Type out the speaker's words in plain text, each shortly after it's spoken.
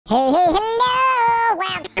Hello!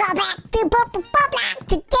 Welcome back to Roblox.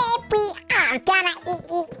 Today we are gonna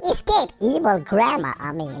escape evil grandma.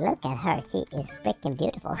 I mean, look at her. She is freaking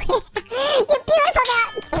beautiful. You're beautiful,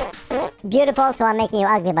 girl! Beautiful, so I'm making you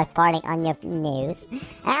ugly by farting on your news.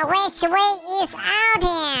 Which way is out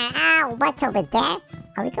here? What's over there?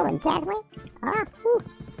 Are we going that way?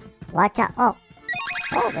 Watch out.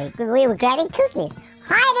 We were grabbing cookies.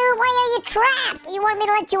 Hi, dude, why are you trapped? You want me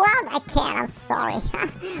to let you out? I can't, I'm sorry.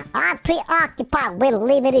 I'm preoccupied with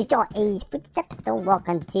limited your footsteps. Don't walk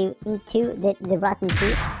into the rotten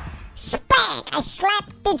teeth. Spank! I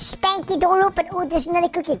slapped the spanky door open. Oh, there's another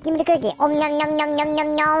cookie. Give me the cookie. Oh, nom nom nom nom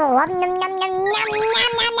nom nom. Nom nom nom nom nom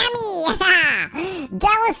nom nom nom.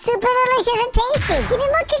 That was super delicious and tasty. Give me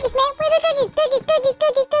more cookies, man. Where are the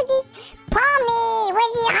cookies? Pommy, where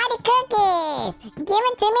do you hide the cookies? Give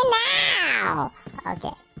it to me now.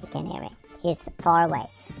 Okay, she can't hear me. She's far away.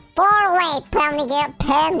 Far away, Pommy girl.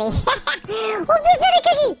 Pommy. Oh, there's another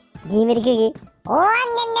cookie. Give me the cookie. Oh,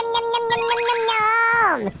 nom nom nom nom nom nom nom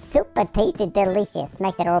nom. Super tasty, delicious.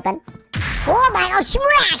 Smack that open. Oh my god,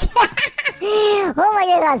 smack! Oh my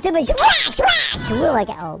god, super smack! Oh my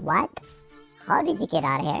god, oh what? How did you get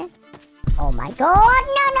out of here? Oh my god,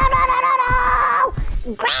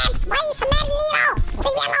 no! Grabs, why you smacking me out?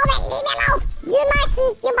 Leave me alone, leave me alone!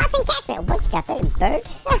 You mustn't catch me! What, you got that bird?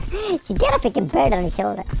 She got a freaking bird on her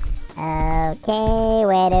shoulder. Okay,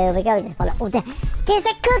 where do we go? Just follow. Oh, there's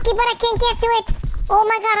a cookie, but I can't get to it! Oh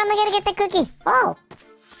my god, how am I gonna get the cookie? Oh,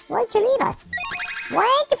 why'd you leave us? Why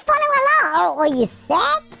aren't you following along? Are you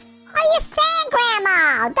sad? Are you sad,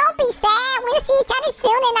 Grandma? Don't be sad. We'll see each other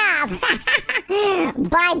soon enough.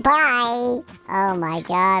 Bye-bye. Oh, my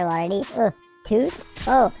God. What are these? Oh, tooth?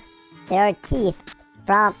 Oh, there are teeth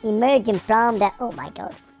emerging from the... Oh, my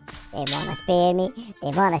God. They want to spare me.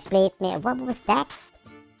 They want to split me. What was that?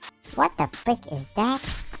 What the frick is that?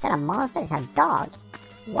 Is that a monster? It's a dog.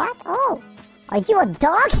 What? Oh. Are you a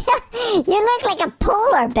dog? You look like a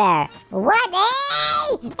polar bear. What?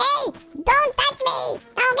 Hey! Hey! Don't touch me!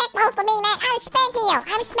 Don't get close to me, man! I'm spanking you!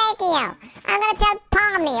 I'm gonna tell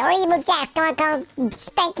Pommy or Evil Jax gonna come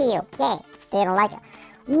spank you. Yeah, they don't like it.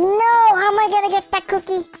 No! How am I gonna get that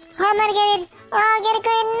cookie? How am I gonna get it? Oh, get a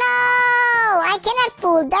cookie! No! I cannot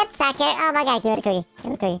fool that sucker. Oh my god, give me the cookie.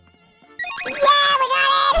 Give me the cookie. Yeah, we got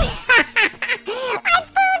it! I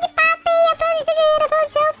fooled you, Poppy! I fooled you so good! I fooled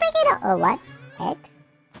you so freaking... Oh, what? X?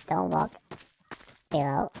 Don't walk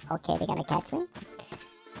below. Okay, they're gonna catch me.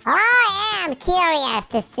 I am curious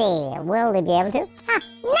to see. Will they be able to?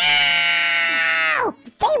 No!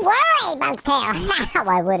 They were able to.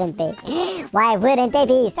 Why wouldn't they? Why wouldn't they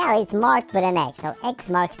be? So it's marked with an X. So X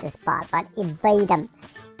marks the spot, but evade them.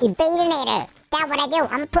 Evadinator. That's what I do.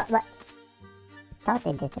 I'm a pro. What? Thought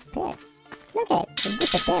they disappeared. Look at it. They're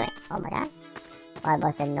disappearing. Oh my god. What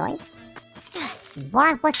was the noise?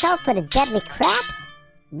 What? Watch out for the deadly crabs?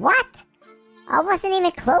 What? I wasn't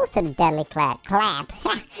even close to the deadly crab.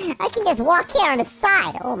 I can just walk here on the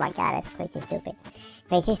side. Oh my god, that's crazy stupid.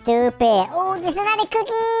 Crazy stupid. Oh, there's another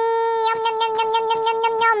cookie. Yum, yum, yum, yum, yum,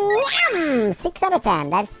 yum, yum. 6 out of 10.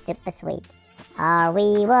 That's super sweet. Are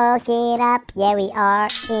we walking up? Yeah, we are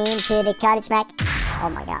into the cottage smack. Oh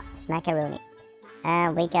my god, smackaroonie.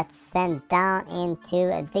 And we got sent down into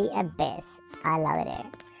the abyss. I love it there.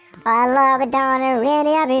 I love it down in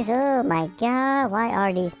the abyss. Oh my god, why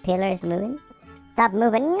are these pillars moving? Stop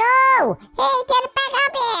moving. No! Hey, get back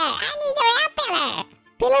up here! I need your help, Pillar!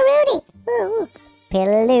 Pillar Rudy! Ooh.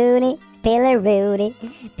 Pillar Looney, Pillar Rudy,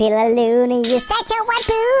 Pillar Looney, you're such a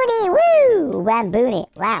wamboonie! Woo! Wamboonie,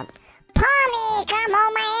 wow. Pommy, come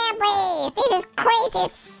hold my hand, please! This is crazy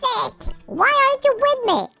sick! Why aren't you with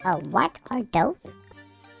me? Oh, what are those?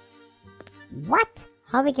 What?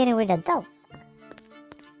 How are we getting rid of those?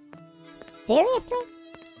 Seriously?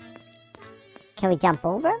 Can we jump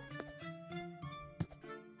over?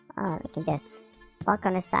 Oh, we can just walk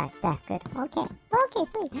on the side. That's good. Okay. Okay,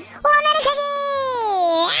 sweet. Oh, another cookie!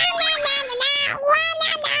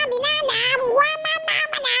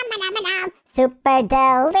 Super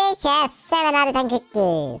delicious! 7 out of 10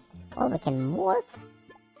 cookies. Oh, we can morph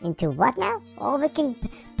into what now? Oh, we can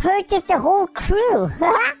purchase the whole crew.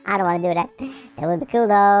 I don't want to do that. That would be cool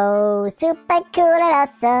though. Super cool and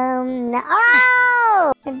awesome.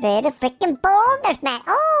 Oh! They're the freaking boulders, man.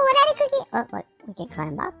 Oh, another cookie. Oh, what? We can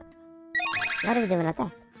climb up. What are we doing up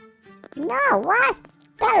there? No, what?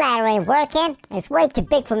 That ladder ain't working. It's way too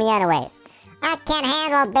big for me anyways. I can't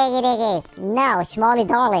handle biggie diggies. No, smally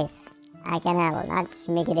dollies. I can handle, not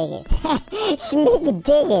schmiggy diggies. Schmiggy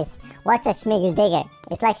diggies. What's a schmiggy digger?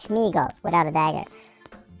 It's like Schmeagle without a dagger.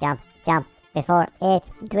 Jump, jump, before it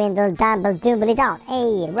dwindles down, down.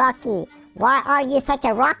 Hey, Rocky. Why are you such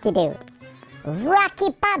a rocky dude? Rocky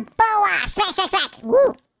Balboa! Smack, smack, smack!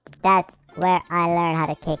 Woo! That's where I learned how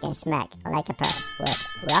to kick and smack like a pro with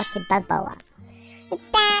Rocky Balboa.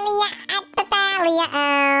 Italia, Italia,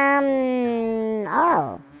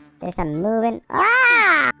 oh, there's some moving.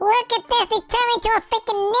 Ah! Look at this, they turned into a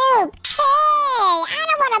freaking noob! Hey! I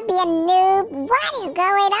don't want to be a noob! What is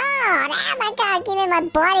going on? Oh my god, give me my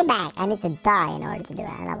body back! I need to die in order to do it.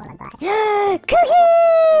 I don't want to die. Cookie!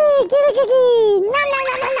 Give me cookie! Nom nom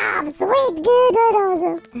nom nom nom! Sweet, good,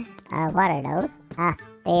 awesome. What are those? Ah,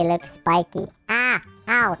 they look spiky. Ah,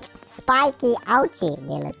 ouch! Spiky, ouchie,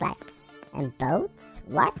 they look like. And boats?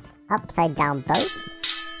 What? Upside down boats?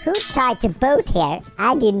 Who tried to boat here?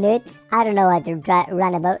 I do nuts. I don't know how to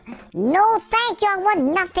run a boat. No, thank you. I want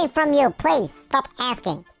nothing from you. Please stop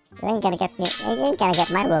asking. You ain't gonna get me. You ain't gonna get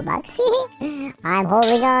my Robux. I'm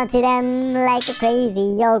holding on to them like a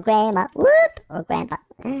crazy old grandma. Whoop! Or grandpa.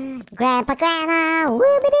 Grandpa, grandma.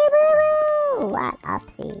 Whoopity woo woo. What?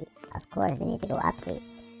 Upsy. Of course we need to go upsy.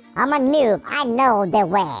 I'm a noob. I know the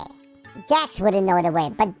way. Jax wouldn't know the way,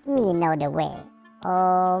 but me know the way.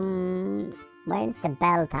 When's the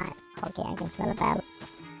bell time? Okay, I can smell a bell.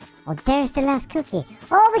 Oh, there's the last cookie.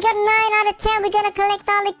 Oh, we got 9 out of 10. We're gonna collect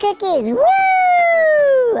all the cookies.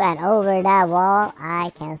 Woo! And over that wall,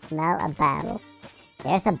 I can smell a battle.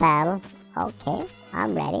 There's a battle. Okay,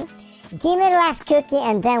 I'm ready. Give me the last cookie,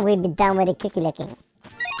 and then we'll be done with the cookie licking.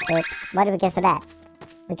 Good. What did we get for that?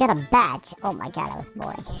 We got a badge. Oh my god, that was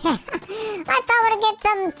boring. I thought we'd get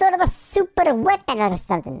some sort of a super weapon or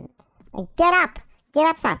something. Like, get up! Get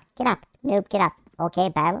up, son! Get up! Noob, get up. Okay,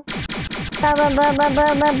 battle. Boom, boom, boom, boom,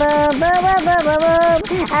 boom, boom, boom, boom, boom, boom, boom, boom.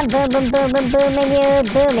 I'm boom, boom, boom, boom, booming you,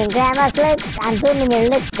 booming Grandma's looks. I'm booming your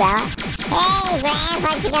looks, Grandma. Hey, Grand,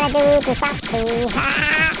 what you gonna do to stop me?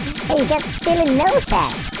 Hey, you got silly nose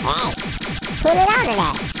there. Hey, pull it out of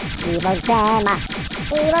there. Evil Grandma.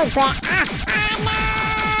 Evil Grandma.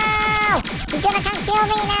 No! You're gonna come kill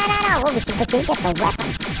me? No. Oh, we should get the weapon.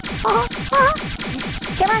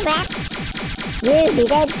 Come on, Gramps. You'll be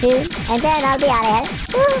dead soon, and then I'll be out of here.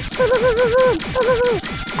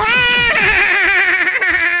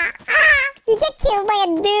 You get killed by a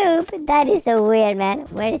noob. That is so weird, man.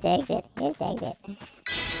 Where's the exit? Here's the exit.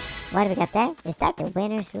 What do we got there? Is that the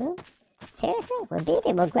winner's room? Seriously? We're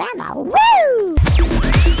beating Grandma. Woo!